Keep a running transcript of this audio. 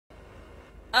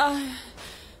Jean!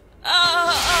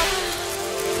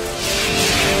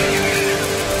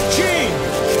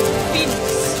 Phoenix,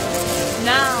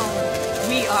 now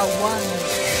we are one.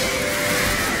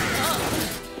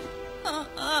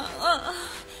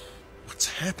 What's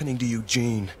happening to you,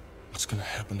 Jean? What's gonna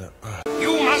happen to us?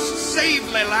 You must save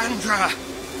Lilandra!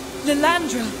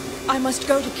 Lilandra, I must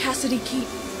go to Cassidy Keep.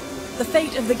 The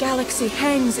fate of the galaxy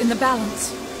hangs in the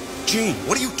balance. Jean,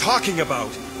 what are you talking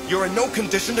about? You're in no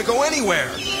condition to go anywhere!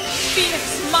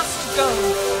 Phoenix must go.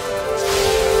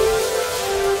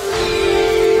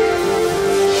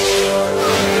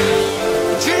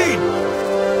 Jean!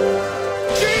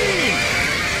 Jean!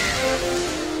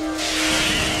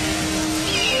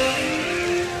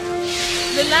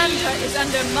 Lilandra is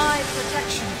under my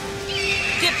protection.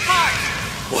 Depart!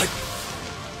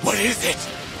 What is it?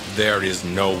 There is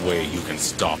no way you can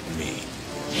stop me.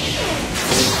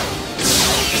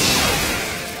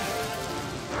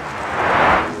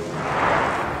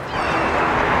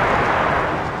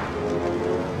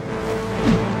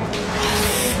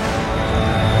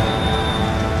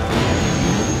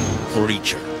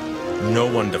 Creature, no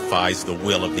one defies the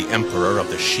will of the Emperor of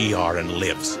the Shi'ar and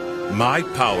lives. My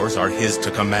powers are his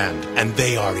to command, and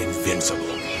they are invincible.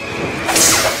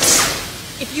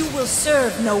 If you will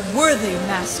serve no worthy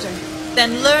master,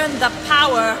 then learn the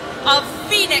power of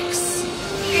Phoenix!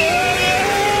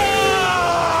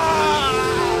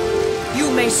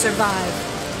 You may survive.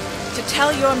 To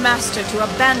tell your master to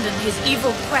abandon his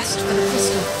evil quest for the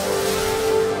crystal.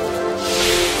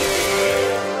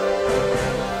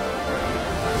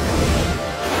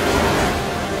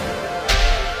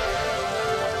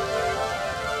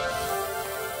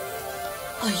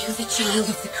 Are you the child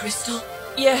of the crystal?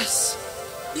 Yes.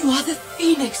 You are the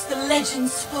Phoenix the legend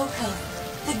spoke of.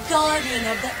 The guardian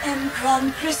of the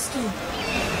Emkron crystal.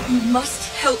 You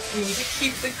must help me to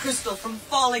keep the crystal from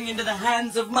falling into the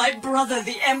hands of my brother,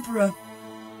 the Emperor.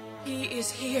 He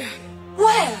is here.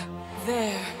 Where? There.